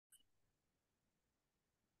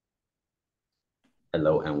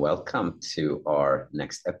Hello and welcome to our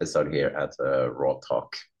next episode here at Raw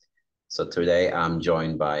Talk. So today I'm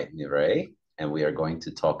joined by Mireille, and we are going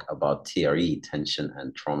to talk about TRE, tension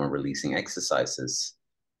and trauma releasing exercises,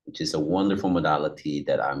 which is a wonderful modality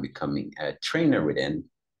that I'm becoming a trainer within.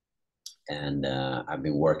 And I've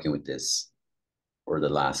been working with this for the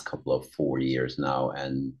last couple of 4 years now,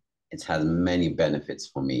 and it has many benefits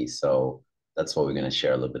for me. So that's what we're going to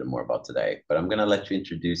share a little bit more about today. But I'm going to let you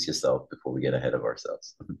introduce yourself before we get ahead of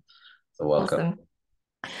ourselves. So welcome.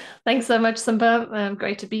 Awesome. Thanks so much, Simba.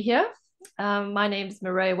 Great to be here. My name is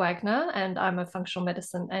Mireille Wagner, and I'm a functional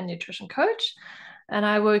medicine and nutrition coach. And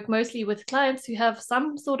I work mostly with clients who have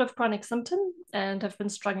some sort of chronic symptom and have been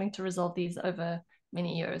struggling to resolve these over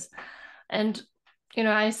many years. And,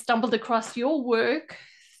 I stumbled across your work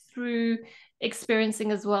through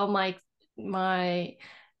experiencing as well my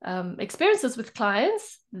experiences with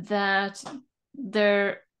clients that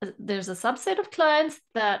there's a subset of clients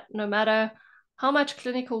that no matter how much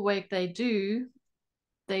clinical work they do,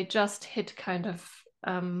 they just hit kind of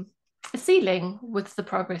a ceiling with the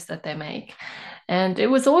progress that they make. And it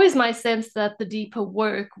was always my sense that the deeper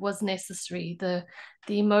work was necessary, the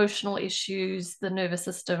emotional issues, the nervous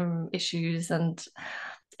system issues, and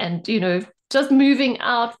just moving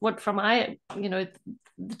out what from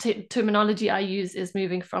the terminology I use is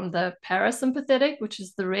moving from the parasympathetic, which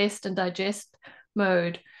is the rest and digest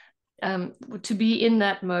mode, to be in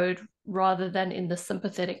that mode rather than in the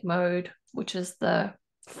sympathetic mode, which is the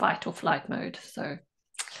fight or flight mode. So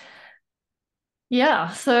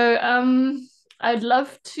I'd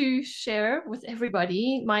love to share with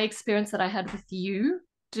everybody my experience that I had with you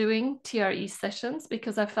doing TRE sessions,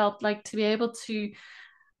 because I felt like to be able to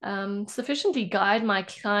sufficiently guide my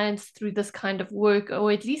clients through this kind of work,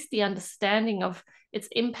 or at least the understanding of its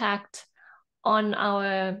impact on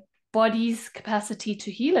our body's capacity to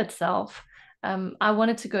heal itself. I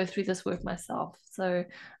wanted to go through this work myself. So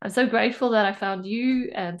I'm so grateful that I found you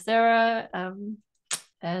and Sarah,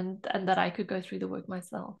 and that I could go through the work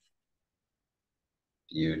myself.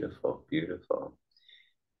 Beautiful, beautiful.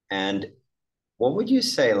 And what would you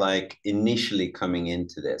say, like initially coming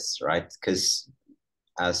into this, right? Because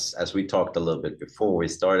as we talked a little bit before we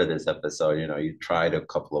started this episode, you tried a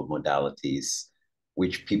couple of modalities,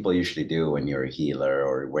 which people usually do when you're a healer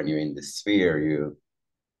or when you're in the sphere.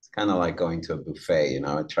 It's kind of like going to a buffet,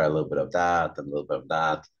 try a little bit of that and a little bit of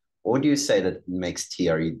that. What would you say that makes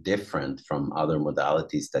TRE different from other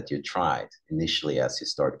modalities that you tried initially as you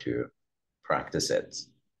start to practice it?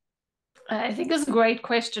 I think it's a great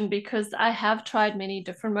question, because I have tried many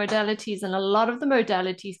different modalities, and a lot of the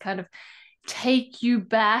modalities kind of take you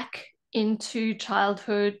back into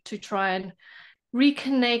childhood to try and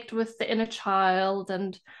reconnect with the inner child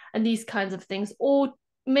and these kinds of things, or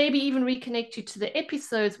maybe even reconnect you to the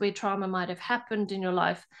episodes where trauma might have happened in your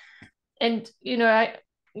life. And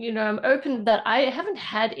I'm open that I haven't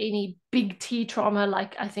had any big T trauma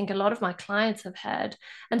like I think a lot of my clients have had.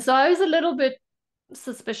 And so I was a little bit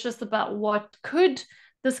suspicious about what could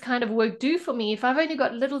this kind of work do for me if I've only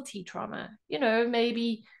got little T trauma,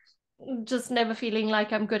 maybe just never feeling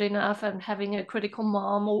like I'm good enough and having a critical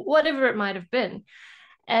mom or whatever it might have been.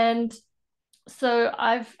 And so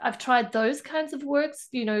I've tried those kinds of works,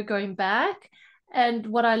 going back. And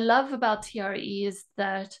what I love about TRE is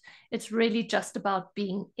that it's really just about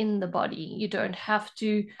being in the body. You don't have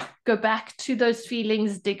to go back to those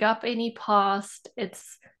feelings, dig up any past.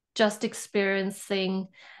 It's just experiencing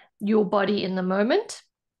your body in the moment.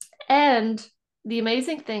 And the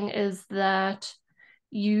amazing thing is that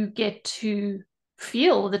you get to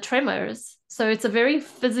feel the tremors. So it's a very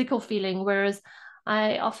physical feeling, whereas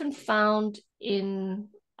I often found in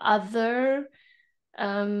other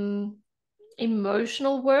um,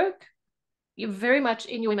 emotional work, you're very much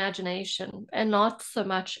in your imagination and not so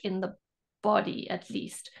much in the body, at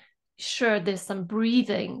least. Sure, there's some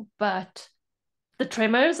breathing, but the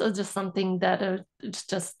tremors are just something that it's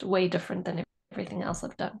just way different than everything else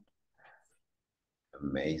I've done.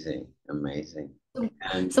 Amazing, amazing.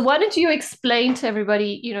 And So why don't you explain to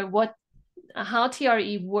everybody, how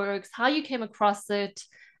TRE works, how you came across it,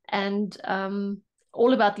 and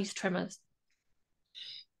all about these tremors.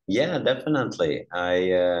 yeah, definitely.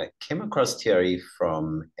 I came across TRE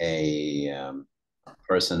from a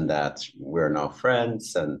person that we're now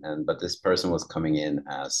friends, and but this person was coming in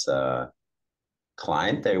as a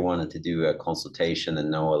client. They wanted to do a consultation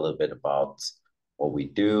and know a little bit about what we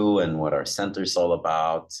do and what our center is all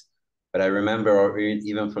about. But I remember, or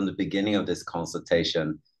even from the beginning of this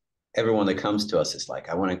consultation, everyone that comes to us is like,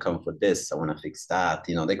 I want to come for this, I want to fix that.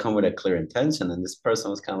 They come with a clear intention. And this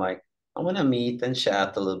person was kind of like, I want to meet and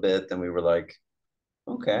chat a little bit. And we were like,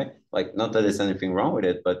 Okay. Like, not that there's anything wrong with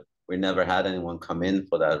it, but we never had anyone come in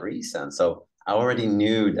for that reason. So I already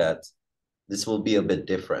knew that this will be a bit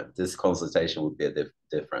different. This consultation would be a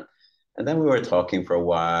different. And then we were talking for a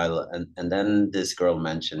while, and then this girl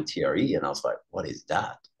mentioned TRE, and I was like, what is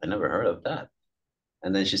that? I never heard of that.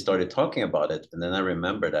 And then she started talking about it. And then I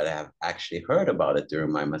remember that I have actually heard about it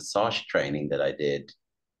during my massage training that I did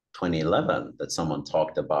 2011, that someone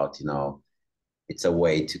talked about, it's a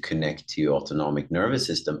way to connect to your autonomic nervous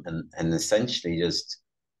system and essentially just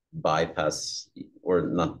bypass, or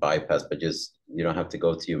not bypass, but just you don't have to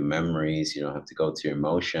go to your memories, you don't have to go to your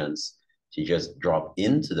emotions. You just drop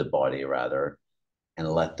into the body rather and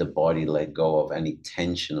let the body let go of any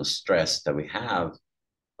tension or stress that we have.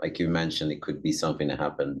 Like you mentioned, it could be something that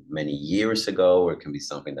happened many years ago, or it can be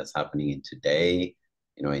something that's happening in today,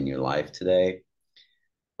 in your life today.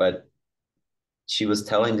 But she was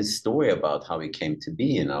telling this story about how he came to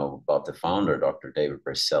be, about the founder, Dr. David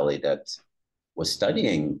Berceli, that was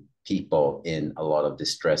studying people in a lot of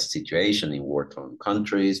distressed situation in war-torn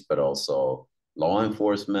countries, but also law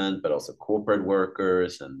enforcement, but also corporate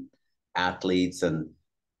workers and athletes. And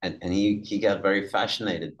he got very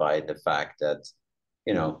fascinated by the fact that,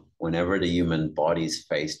 whenever the human body is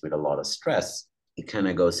faced with a lot of stress, it kind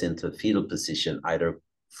of goes into a fetal position, either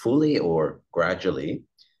fully or gradually,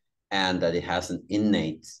 and that it has an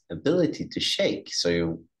innate ability to shake. So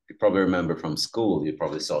you probably remember from school, you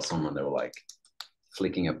probably saw someone that were like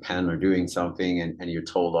flicking a pen or doing something, and you're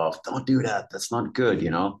told off, don't do that. That's not good,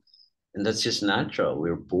 And that's just natural. We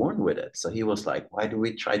were born with it. So he was like, why do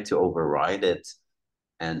we try to override it?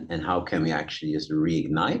 And how can we actually just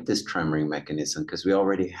reignite this tremoring mechanism? Because we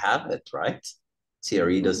already have it, right?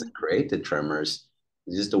 TRE doesn't create the tremors.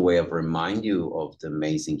 It's just a way of remind you of the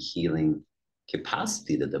amazing healing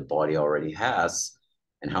capacity that the body already has,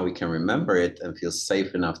 and how we can remember it and feel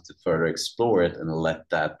safe enough to further explore it and let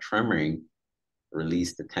that tremoring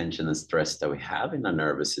release the tension and stress that we have in our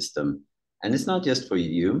nervous system. And it's not just for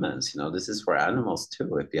humans, this is for animals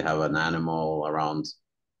too. If you have an animal around,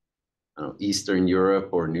 Eastern Europe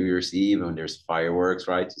or New Year's Eve, when there's fireworks,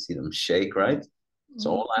 right? You see them shake, right?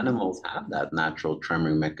 So all animals have that natural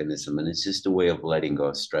tremoring mechanism, and it's just a way of letting go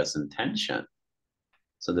of stress and tension.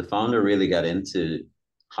 So the founder really got into,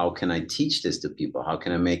 how can I teach this to people? How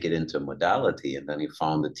can I make it into a modality? And then he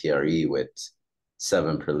found the TRE with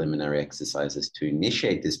 7 preliminary exercises to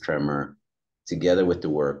initiate this tremor, together with the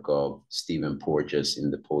work of Stephen Porges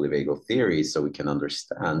in the polyvagal theory, so we can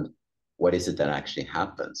understand what is it that actually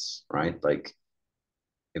happens, right? Like,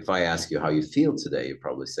 if I ask you how you feel today, you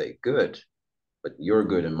probably say good, but your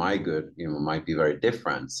good and my good, might be very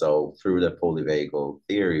different. So through the polyvagal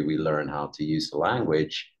theory, we learn how to use a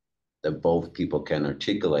language that both people can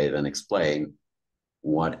articulate and explain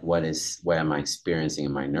what am I experiencing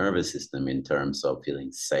in my nervous system in terms of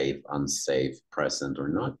feeling safe, unsafe, present, or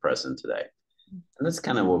not present today. And that's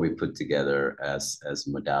kind of what we put together as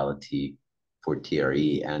modality for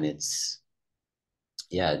TRE. And it's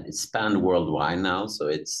spanned worldwide now. So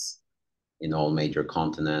it's in all major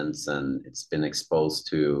continents, and it's been exposed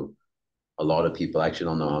to a lot of people. I actually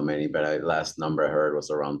don't know how many, but last number I heard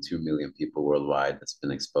was around 2 million people worldwide that's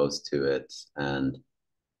been exposed to it. And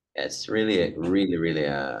it's really, really, really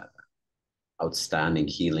a outstanding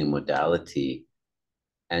healing modality.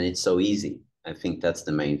 And it's so easy. I think that's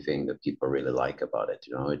the main thing that people really like about it.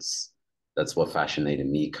 That's what fascinated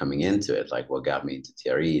me coming into it. Like, what got me into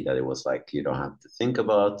TRE, that it was like, you don't have to think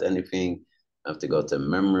about anything, you don't have to go to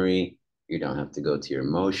memory, you don't have to go to your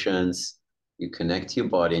emotions. You connect to your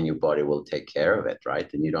body, and your body will take care of it, right?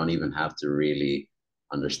 And you don't even have to really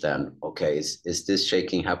understand, okay, is this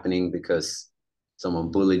shaking happening because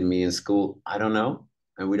someone bullied me in school? I don't know.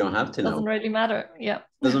 And we don't have to know. Doesn't really matter. Yeah.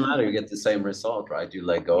 Doesn't matter. You get the same result, right? You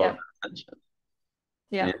let go of that tension.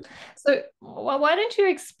 Yeah. So why don't you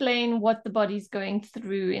explain what the body's going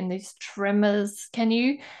through in these tremors? Can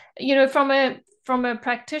you, from a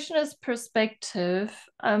practitioner's perspective,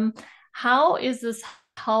 how is this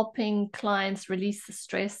helping clients release the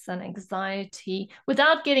stress and anxiety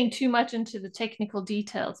without getting too much into the technical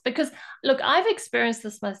details? Because look, I've experienced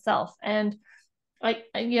this myself, and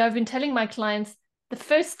I've been telling my clients, the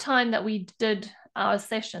first time that we did our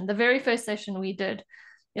session, the very first session we did,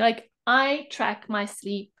 like, I track my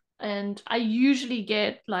sleep, and I usually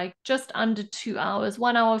get like just under 2 hours,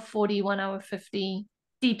 1 hour 40, 1 hour 50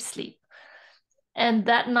 deep sleep. And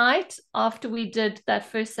that night, after we did that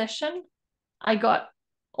first session, I got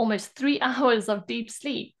almost 3 hours of deep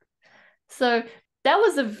sleep. So that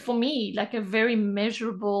was for me like a very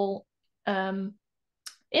measurable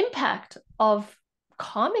impact of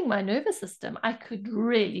calming my nervous system. I could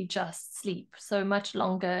really just sleep so much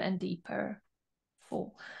longer and deeper.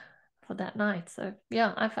 for that night. So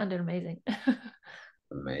yeah, I found it amazing.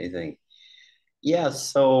 Amazing. Yeah,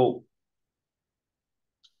 so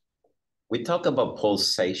we talk about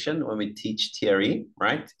pulsation when we teach TRE,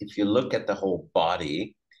 right? If you look at the whole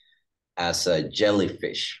body as a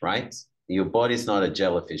jellyfish, right? Your body is not a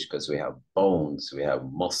jellyfish because we have bones, we have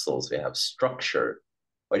muscles, we have structure.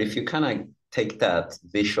 But if you kind of take that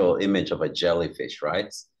visual image of a jellyfish,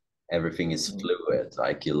 right? Everything is fluid,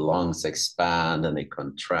 like your lungs expand and they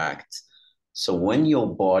contract. So when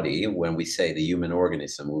your body, when we say the human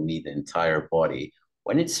organism, we need the entire body,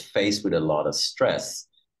 when it's faced with a lot of stress,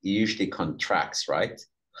 it usually contracts, right?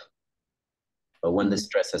 But when the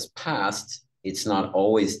stress has passed, it's not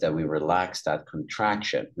always that we relax that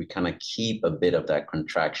contraction. We kind of keep a bit of that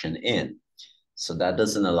contraction in. So that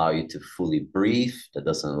doesn't allow you to fully breathe. That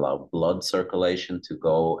doesn't allow blood circulation to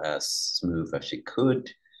go as smooth as it could.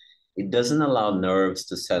 It doesn't allow nerves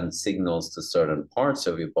to send signals to certain parts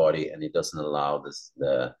of your body, and it doesn't allow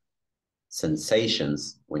the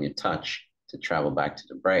sensations when you touch to travel back to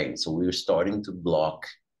the brain. So we're starting to block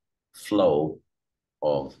flow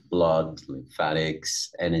of blood, lymphatics,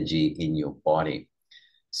 energy in your body.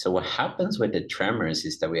 So what happens with the tremors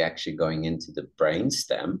is that we're actually going into the brain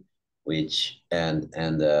stem, which and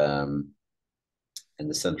the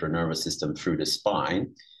central nervous system through the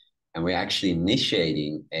spine, and we're actually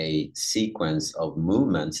initiating a sequence of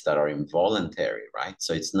movements that are involuntary, right?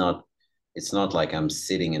 So it's not like I'm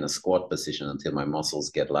sitting in a squat position until my muscles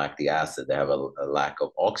get lactic acid. They have a lack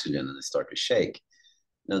of oxygen and they start to shake.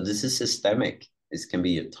 No, this is systemic. This can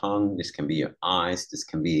be your tongue, this can be your eyes, this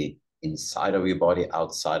can be inside of your body,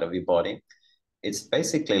 outside of your body. It's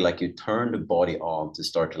basically like you turn the body on to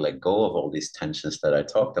start to let go of all these tensions that I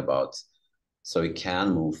talked about so it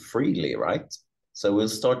can move freely, right? So it will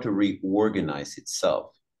start to reorganize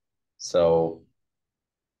itself. So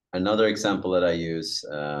another example that I use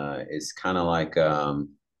is kind of like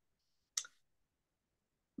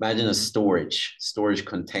imagine a storage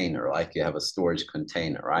container, like you have a storage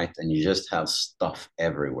container, right? And you just have stuff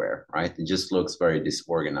everywhere, right? It just looks very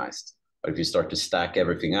disorganized. But if you start to stack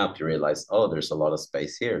everything up, you realize, oh, there's a lot of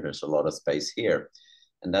space here, there's a lot of space here.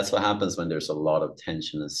 And that's what happens when there's a lot of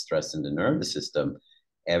tension and stress in the nervous system.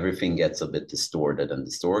 Everything gets a bit distorted and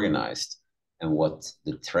disorganized. And what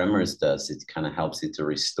the tremors does, it kind of helps you to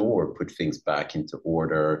restore, put things back into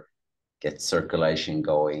order, get circulation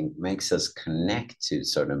going, makes us connect to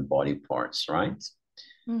certain body parts, right?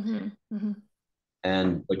 Mm-hmm. Mm-hmm.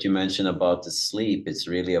 And what you mentioned about the sleep, it's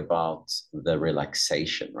really about the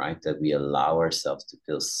relaxation, right? That we allow ourselves to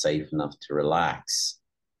feel safe enough to relax.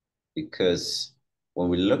 Because when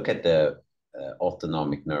we look at the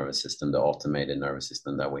autonomic nervous system, the automated nervous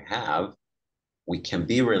system that we have, we can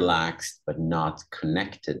be relaxed but not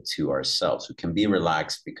connected to ourselves. We can be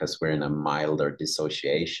relaxed because we're in a milder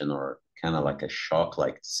dissociation or kind of like a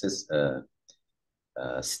shock-like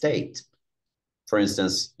state. For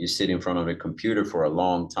instance, you sit in front of a computer for a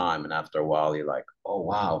long time, and after a while, you're like, oh,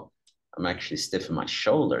 wow, I'm actually stiff in my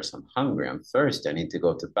shoulders. I'm hungry. I'm thirsty. I need to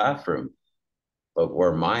go to the bathroom. But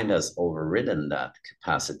our mind has overridden that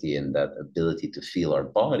capacity and that ability to feel our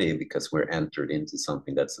body because we're entered into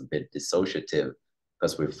something that's a bit dissociative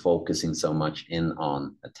because we're focusing so much in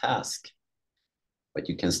on a task. But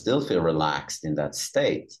you can still feel relaxed in that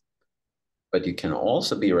state. But you can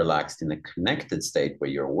also be relaxed in a connected state where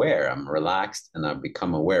you're aware. I'm relaxed and I've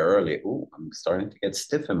become aware early. Oh, I'm starting to get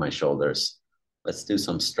stiff in my shoulders. Let's do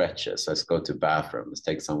some stretches. Let's go to the bathroom. Let's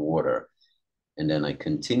take some water. And then I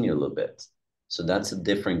continue a little bit. So that's a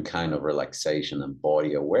different kind of relaxation and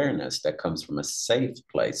body awareness that comes from a safe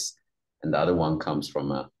place. And the other one comes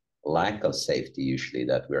from a lack of safety, usually,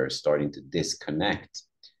 that we're starting to disconnect.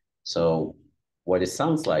 So what it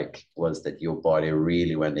sounds like was that your body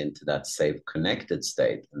really went into that safe, connected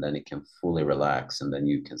state, and then it can fully relax, and then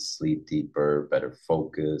you can sleep deeper, better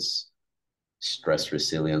focus, stress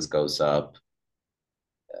resilience goes up.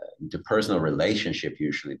 The personal relationship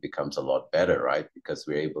usually becomes a lot better, right? Because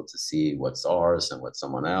we're able to see what's ours and what's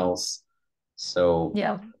someone else. So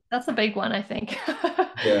yeah, that's a big one, I think.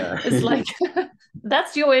 yeah. It's like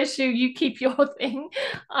that's your issue, you keep your thing.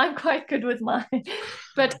 I'm quite good with mine.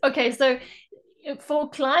 But okay, so for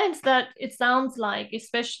clients that it sounds like,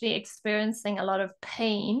 especially experiencing a lot of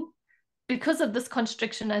pain because of this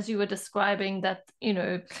constriction, as you were describing, that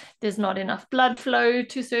there's not enough blood flow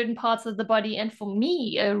to certain parts of the body. And for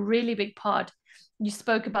me, a really big part, you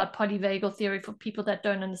spoke about polyvagal theory. For people that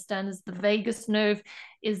don't understand, is the vagus nerve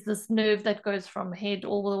is this nerve that goes from head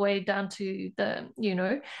all the way down to the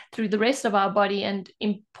through the rest of our body, and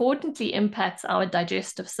importantly impacts our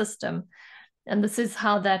digestive system. And this is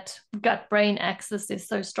how that gut-brain axis is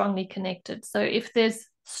so strongly connected. So if there's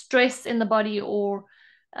stress in the body or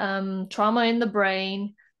trauma in the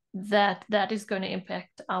brain, that is going to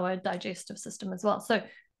impact our digestive system as well. So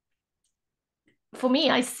for me,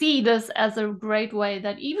 I see this as a great way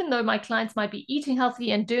that even though my clients might be eating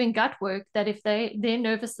healthy and doing gut work, that if their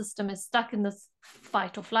nervous system is stuck in this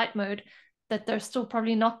fight or flight mode, that they're still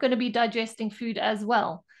probably not going to be digesting food as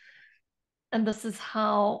well. And this is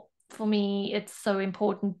how, for me, it's so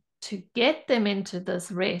important to get them into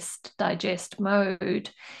this rest, digest mode,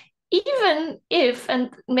 even if,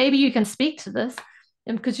 and maybe you can speak to this,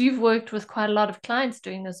 and because you've worked with quite a lot of clients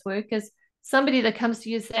doing this work, is somebody that comes to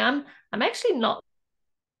you and say, I'm actually not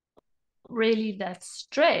really that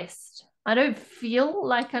stressed. I don't feel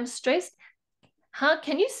like I'm stressed. How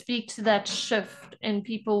can you speak to that shift in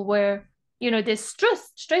people where, there's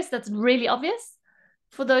stress that's really obvious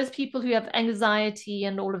for those people who have anxiety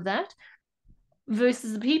and all of that,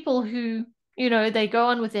 versus the people who, they go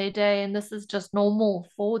on with their day and this is just normal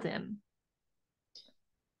for them?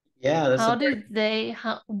 Yeah,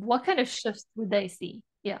 What kind of shifts would they see?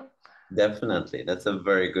 Yeah. definitely. That's a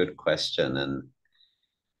very good question. And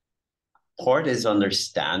part is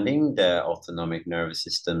understanding the autonomic nervous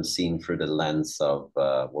system seen through the lens of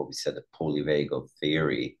what we said, the polyvagal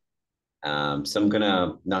theory. So I'm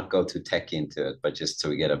gonna not go too tech into it, but just so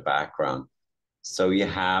we get a background. So you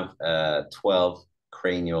have 12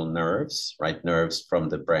 cranial nerves, right? Nerves from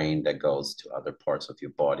the brain that goes to other parts of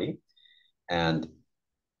your body. And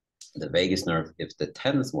the vagus nerve is the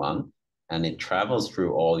 10th one, and it travels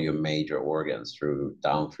through all your major organs,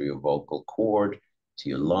 down through your vocal cord, to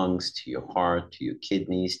your lungs, to your heart, to your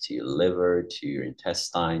kidneys, to your liver, to your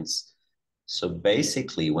intestines. So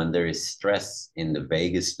basically, when there is stress in the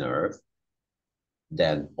vagus nerve,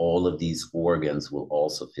 then all of these organs will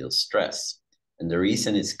also feel stress. And the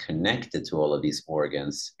reason it's connected to all of these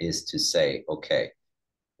organs is to say, okay,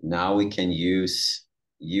 now we can use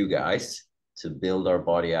you guys to build our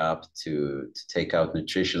body up, to take out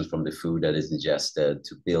nutrition from the food that is ingested,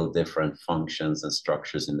 to build different functions and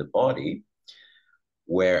structures in the body.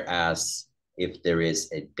 Whereas if there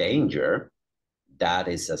is a danger, that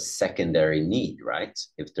is a secondary need, right?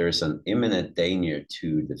 If there's an imminent danger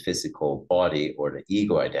to the physical body or the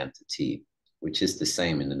ego identity, which is the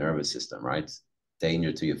same in the nervous system, right?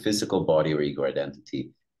 Danger to your physical body or ego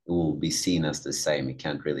identity, it will be seen as the same. You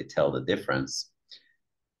can't really tell the difference.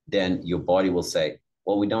 Then your body will say,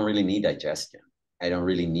 well, we don't really need digestion. I don't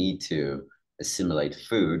really need to assimilate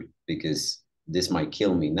food because this might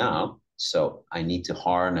kill me now. So I need to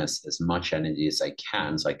harness as much energy as I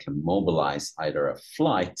can so I can mobilize either a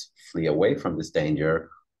flight, flee away from this danger,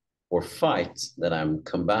 or fight that I'm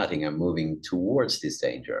combating, I'm moving towards this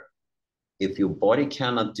danger. If your body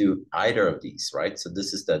cannot do either of these, right? So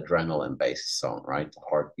this is the adrenaline based zone, right? The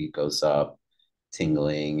heartbeat goes up,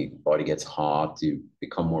 tingling, your body gets hot, you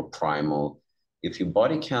become more primal. If your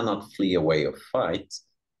body cannot flee away or fight,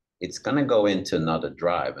 it's going to go into another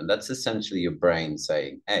drive. And that's essentially your brain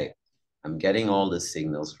saying, hey, I'm getting all the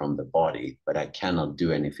signals from the body, but I cannot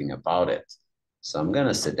do anything about it. So I'm going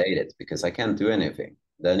to sedate it because I can't do anything.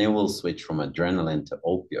 Then it will switch from adrenaline to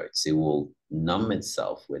opioids. It will numb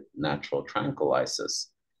itself with natural tranquilizers.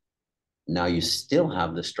 Now you still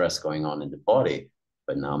have the stress going on in the body,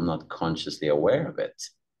 but now I'm not consciously aware of it.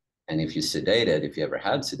 And if you sedate it, if you ever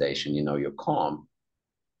had sedation, you're calm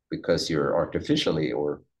because you're artificially,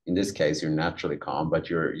 or in this case, you're naturally calm, but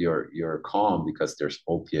you're calm because there's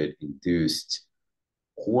opioid induced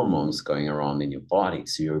hormones going around in your body.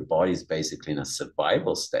 So your body's basically in a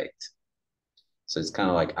survival state. So it's kind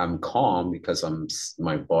of like I'm calm because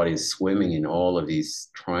my body's swimming in all of these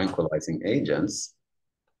tranquilizing agents,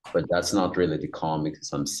 but that's not really the calm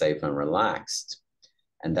because I'm safe and relaxed.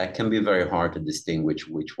 And that can be very hard to distinguish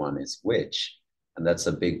which one is which. And that's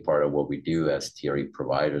a big part of what we do as TRE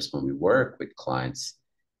providers when we work with clients,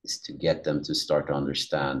 is to get them to start to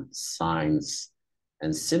understand signs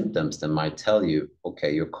and symptoms that might tell you,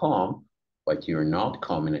 okay, you're calm, but you're not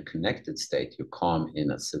calm in a connected state. You're calm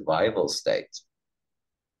in a survival state.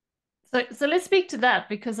 So let's speak to that,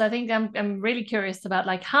 because I think I'm really curious about,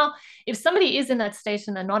 like, how, if somebody is in that state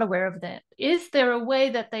and they're not aware of that, is there a way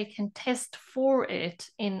that they can test for it,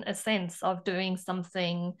 in a sense of doing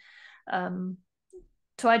something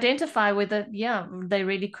to identify whether, yeah, they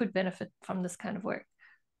really could benefit from this kind of work?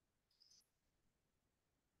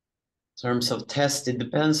 In terms of test, it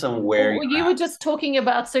depends on where Or you were just talking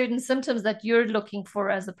about certain symptoms that you're looking for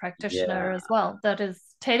as a practitioner yeah, as well, that is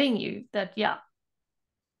telling you that, yeah.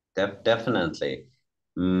 definitely.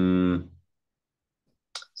 Mm.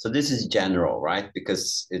 So this is general, right?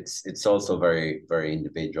 Because it's also very, very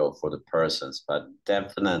individual for the persons. But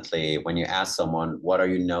definitely when you ask someone, what are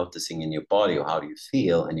you noticing in your body or how do you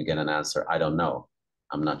feel? And you get an answer, I don't know.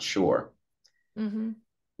 I'm not sure. Mm-hmm.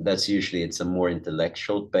 That's usually it's a more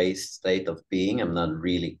intellectual based state of being. I'm not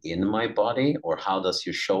really in my body. Or how does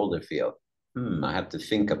your shoulder feel? I have to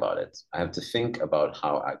think about it. I have to think about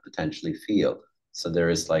how I potentially feel. So there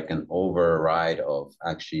is like an override of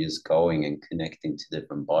actually just going and connecting to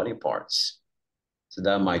different body parts. So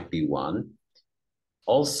that might be one.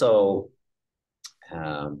 Also,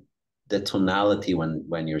 um, the tonality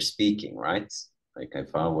when you're speaking, right? Like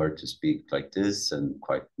if I were to speak like this and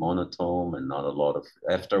quite monotone and not a lot of,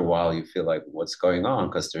 after a while you feel like what's going on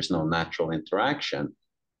because there's no natural interaction.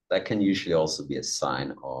 That can usually also be a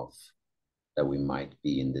sign of that we might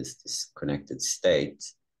be in this disconnected state.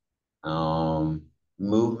 Um,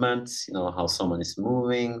 Movements, how someone is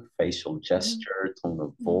moving, facial gesture, tone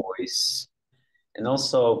of voice, and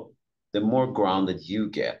also the more grounded you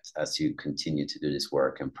get as you continue to do this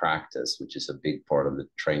work and practice, which is a big part of the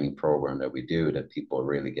training program that we do, that people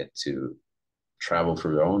really get to travel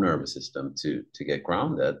through their own nervous system to get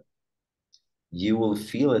grounded. You will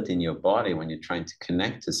feel it in your body when you're trying to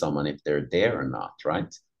connect to someone if they're there or not,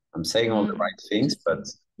 right? I'm saying all the right things, but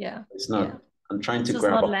Interesting. Yeah. it's Yeah. not, I'm trying It's to just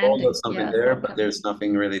grab not a hold of landing. something Yeah, it's there, not but coming. there's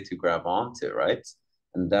nothing really to grab onto, right?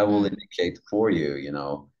 And that will indicate for you,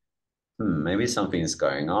 maybe something is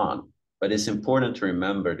going on. But it's important to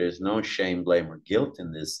remember there's no shame, blame, or guilt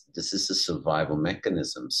in this. This is a survival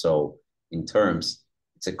mechanism. So, in terms,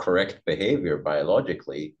 it's a correct behavior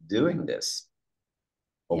biologically doing this.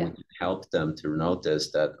 But we Yeah. can help them to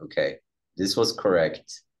notice that, okay, this was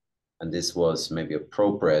correct and this was maybe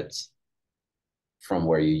appropriate from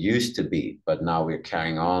where you used to be. But now we're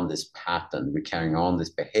carrying on this pattern, we're carrying on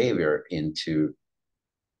this behavior into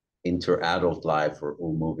adult life or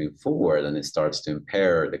moving forward, and it starts to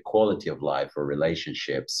impair the quality of life or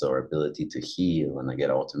relationships or ability to heal. And I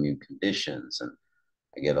get autoimmune conditions and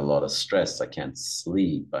I get a lot of stress. I can't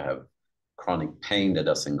sleep. I have chronic pain that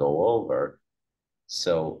doesn't go over.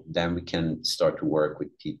 So then we can start to work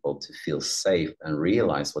with people to feel safe and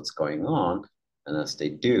realize what's going on. And as they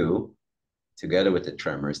do, together with the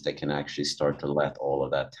tremors, they can actually start to let all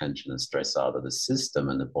of that tension and stress out of the system,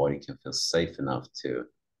 and the body can feel safe enough to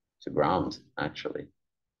ground, actually.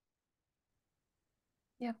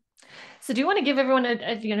 Yeah. So do you want to give everyone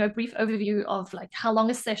a brief overview of like how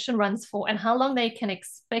long a session runs for and how long they can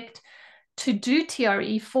expect to do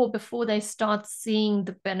TRE for before they start seeing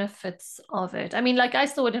the benefits of it? I mean, like I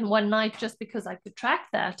saw it in one night just because I could track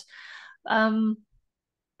that.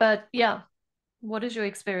 But yeah, what is your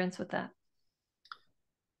experience with that?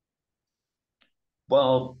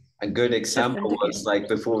 Well, a good Different example was again. like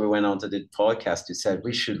before we went on to the podcast, you said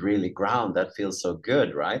we should really ground. That feels so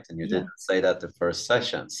good, right? And you Yeah. didn't say that the first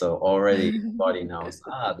session. So already your body knows,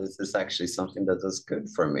 this is actually something that is good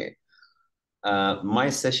for me. My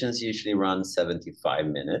sessions usually run 75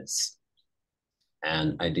 minutes.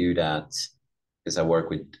 And I do that because I work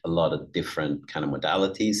with a lot of different kind of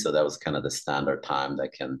modalities. So that was kind of the standard time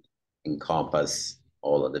that can encompass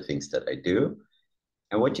all of the things that I do.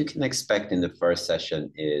 And what you can expect in the first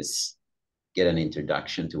session is get an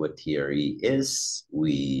introduction to what TRE is.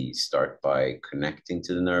 We start by connecting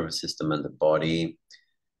to the nervous system and the body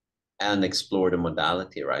and explore the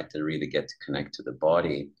modality, right? To really get to connect to the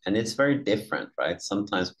body. And it's very different, right?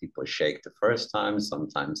 Sometimes people shake the first time,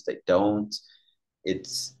 sometimes they don't. It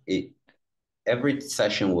every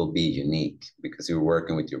session will be unique because you're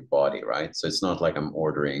working with your body, right? So it's not like I'm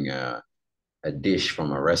ordering a dish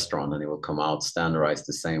from a restaurant and it will come out standardized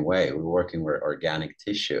the same way. We're working with organic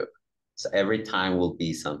tissue. So every time will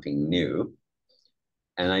be something new.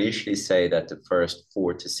 And I usually say that the first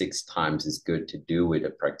 4 to 6 times is good to do with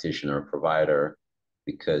a practitioner or provider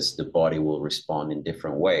because the body will respond in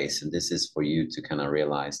different ways. And this is for you to kind of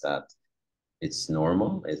realize that it's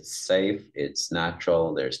normal, it's safe, it's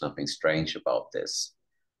natural, there's nothing strange about this.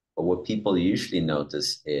 But what people usually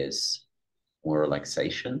notice is more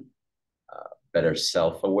relaxation, better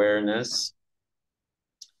self awareness,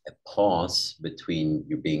 a pause between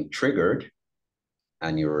you being triggered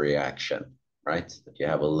and your reaction, right? That you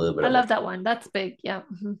have a little bit I of a, love that one. That's big. Yeah.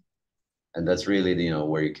 and that's really,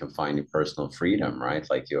 where you can find your personal freedom, right?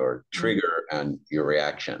 Like your trigger and your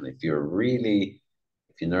reaction. If your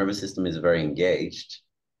nervous system is very engaged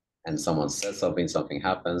and someone says something, something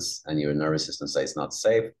happens, and your nervous system says it's not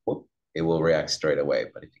safe, whoop, it will react straight away.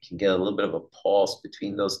 But if you can get a little bit of a pause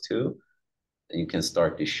between those two, then you can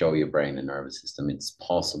start to show your brain and nervous system it's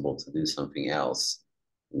possible to do something else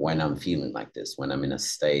when I'm feeling like this, when I'm in a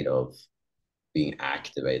state of being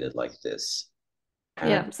activated like this.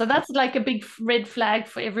 Yeah, so that's like a big red flag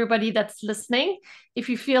for everybody that's listening. If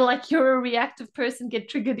you feel like you're a reactive person, get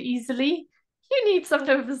triggered easily, you need some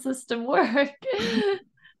nervous system work.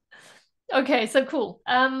 Okay, so cool.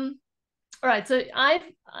 All right, so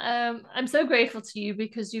I'm so grateful to you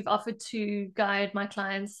because you've offered to guide my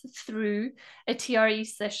clients through a TRE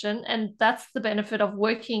session, and that's the benefit of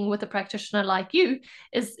working with a practitioner like you,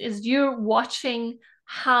 is you're watching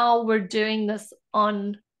how we're doing this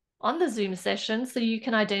on the Zoom session, so you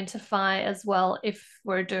can identify as well if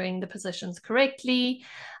we're doing the positions correctly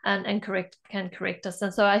and can correct us.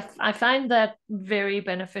 And so I find that very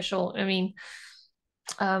beneficial. I mean,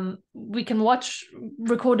 we can watch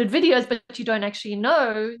recorded videos, but you don't actually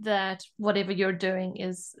know that whatever you're doing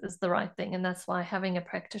is the right thing. And that's why having a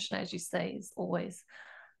practitioner, as you say, is always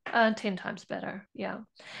 10 times better. Yeah.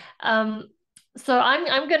 So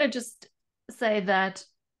I'm going to just say that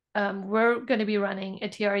we're going to be running a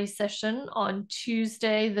TRE session on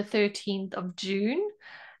Tuesday, the 13th of June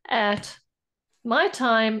at my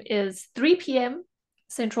time is 3 p.m.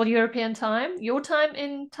 Central European time. Your time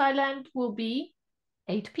in Thailand will be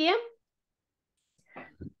 8 p.m.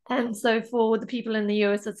 And so for the people in the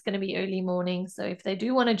US, it's going to be early morning. So if they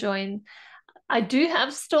do want to join, I do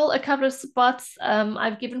have still a couple of spots.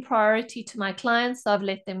 I've given priority to my clients, so I've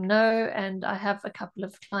let them know, and I have a couple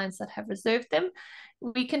of clients that have reserved them.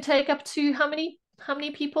 We can take up to how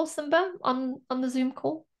many people, Simba, on the Zoom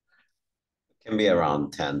call? It can be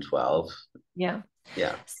around 10, 12. Yeah.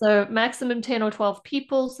 Yeah. So maximum 10 or 12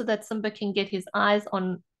 people so that Simba can get his eyes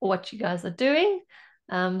on what you guys are doing.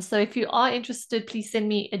 So if you are interested, please send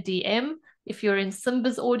me a DM. If you're in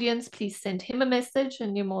Simba's audience, please send him a message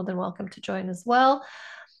and you're more than welcome to join as well.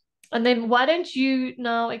 And then why don't you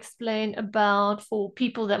now explain about, for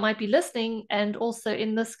people that might be listening and also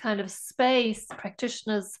in this kind of space,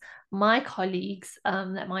 practitioners, my colleagues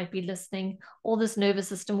that might be listening, all this nervous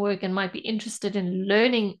system work and might be interested in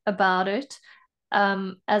learning about it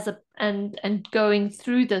and going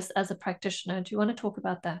through this as a practitioner. Do you want to talk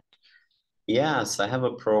about that? Yes, I have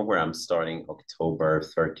a program starting October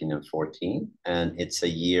 13 and 14, and it's a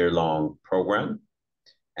year-long program.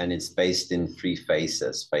 And it's based in 3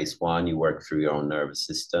 phases. Phase 1, you work through your own nervous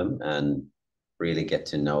system and really get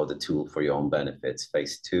to know the tool for your own benefits.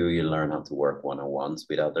 Phase 2, you learn how to work one-on-ones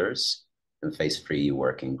with others. And phase 3, you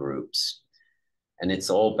work in groups. And it's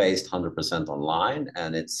all based 100% online,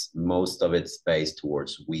 and most of it's based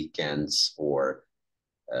towards weekends or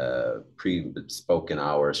pre-spoken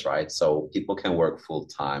hours, right? So people can work full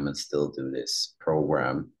time and still do this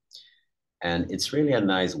program. And it's really a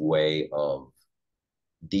nice way of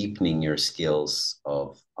deepening your skills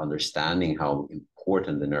of understanding how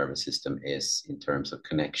important the nervous system is in terms of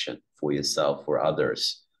connection for yourself, for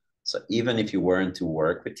others. So even if you weren't to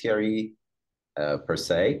work with TRE per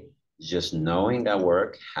se, just knowing that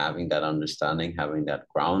work, having that understanding, having that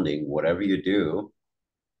grounding, whatever you do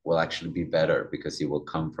will actually be better because it will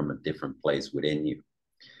come from a different place within you.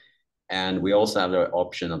 And we also have the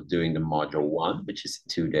option of doing the module 1, which is a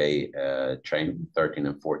 2-day training, 13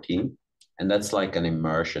 and 14. And that's like an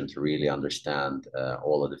immersion to really understand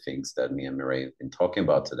all of the things that me and Mireille have been talking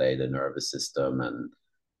about today, the nervous system and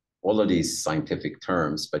all of these scientific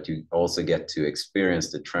terms, but you also get to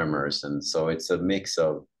experience the tremors. And so it's a mix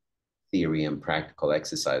of theory and practical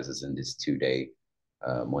exercises in this 2-day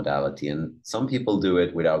modality. And some people do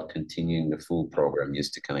it without continuing the full program,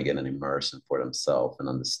 just to kind of get an immersion for themselves and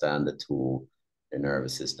understand the tool, their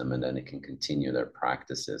nervous system, and then it can continue their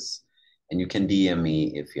practices. And you can DM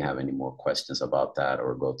me if you have any more questions about that,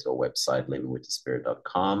 or go to our website,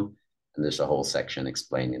 livingwiththespirit.com. And there's a whole section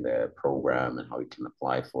explaining the program and how you can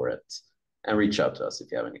apply for it. And reach out to us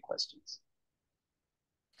if you have any questions.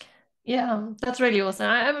 Yeah, that's really awesome.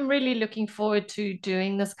 I'm really looking forward to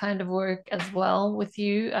doing this kind of work as well with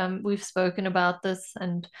you. We've spoken about this,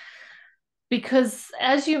 and because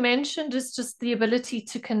as you mentioned, it's just the ability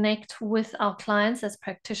to connect with our clients as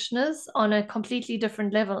practitioners on a completely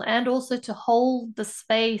different level, and also to hold the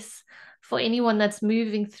space for anyone that's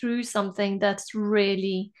moving through something that's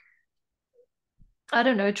really, I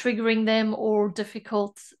don't know, triggering them or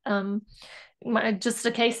difficult. Just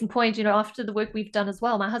a case in point, after the work we've done as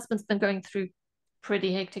well, my husband's been going through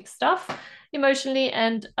pretty hectic stuff emotionally,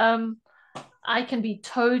 and I can be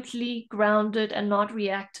totally grounded and not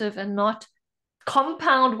reactive and not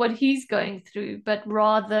compound what he's going through, but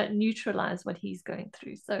rather neutralize what he's going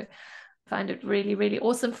through. So I find it really, really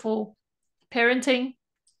awesome for parenting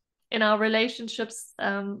in our relationships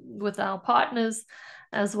with our partners,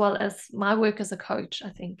 as well as my work as a coach. I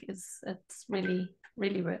think it's really,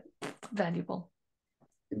 really valuable.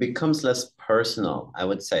 It becomes less personal. I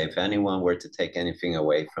would say if anyone were to take anything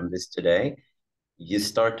away from this today, you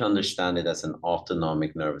start to understand it as an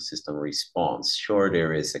autonomic nervous system response. Sure,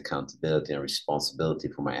 there is accountability and responsibility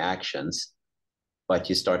for my actions, but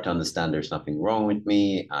you start to understand there's nothing wrong with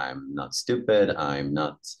me. I'm not stupid. I'm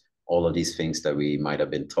not all of these things that we might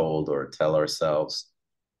have been told or tell ourselves.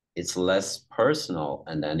 It's less personal,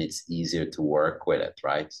 and then it's easier to work with it,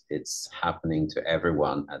 right? It's happening to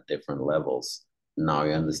everyone at different levels. Now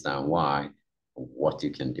you understand why, what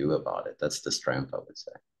you can do about it. That's the strength, I would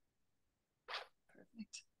say.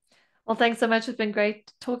 Perfect. Well, thanks so much. It's been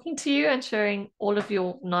great talking to you and sharing all of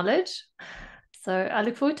your knowledge. So I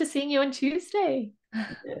look forward to seeing you on Tuesday.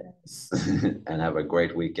 Yes. And have a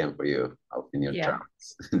great weekend for you out in your Yeah.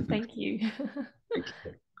 travels. Thank you. Thank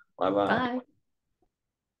you. Bye bye. Bye.